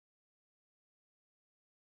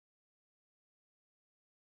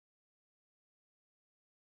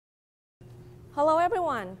Hello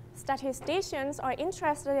everyone. Statisticians are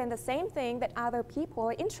interested in the same thing that other people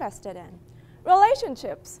are interested in.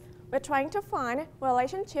 Relationships. We're trying to find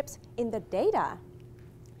relationships in the data.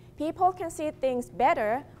 People can see things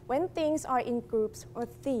better when things are in groups or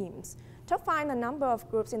themes. To find the number of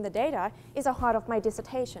groups in the data is the heart of my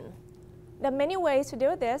dissertation. There are many ways to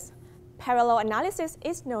do this. Parallel analysis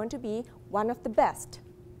is known to be one of the best.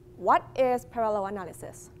 What is parallel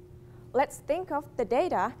analysis? Let's think of the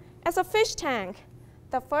data as a fish tank.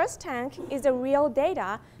 The first tank is the real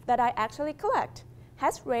data that I actually collect.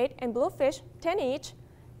 Has red and blue fish, 10 each.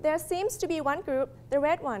 There seems to be one group, the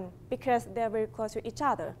red one, because they're very close to each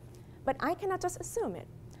other. But I cannot just assume it.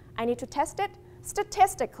 I need to test it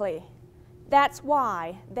statistically. That's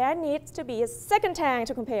why there needs to be a second tank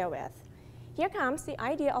to compare with. Here comes the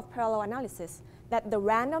idea of parallel analysis, that the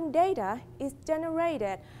random data is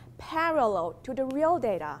generated parallel to the real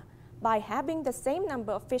data by having the same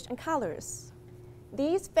number of fish and colors.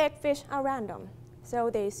 These fake fish are random, so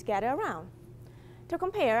they scatter around. To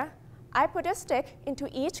compare, I put a stick into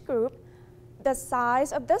each group. The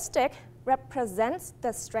size of the stick represents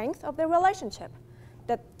the strength of the relationship.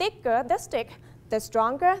 The thicker the stick, the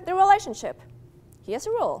stronger the relationship. Here's a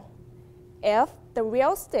rule. If the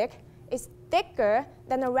real stick is thicker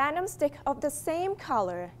than a random stick of the same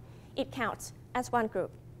color, it counts as one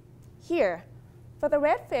group. Here, for the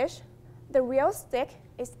red fish, the real stick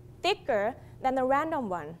is thicker than the random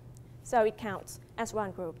one, so it counts as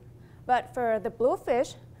one group. But for the blue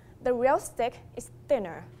fish, the real stick is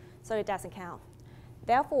thinner, so it doesn't count.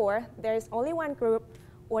 Therefore, there is only one group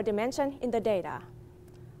or dimension in the data.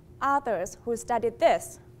 Others who studied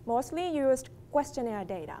this mostly used questionnaire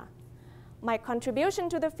data. My contribution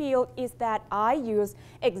to the field is that I use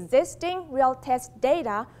existing real test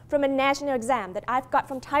data from a national exam that I've got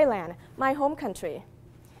from Thailand, my home country.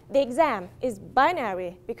 The exam is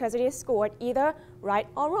binary because it is scored either right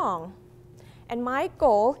or wrong. And my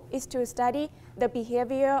goal is to study the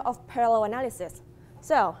behavior of parallel analysis.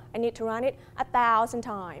 So I need to run it 1,000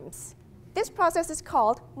 times. This process is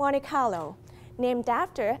called Monte Carlo, named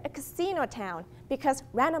after a casino town because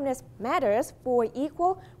randomness matters for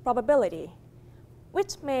equal probability,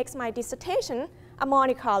 which makes my dissertation a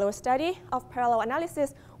Monte Carlo study of parallel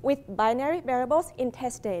analysis with binary variables in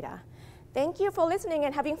test data. Thank you for listening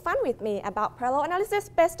and having fun with me about parallel analysis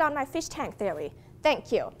based on my fish tank theory.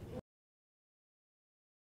 Thank you.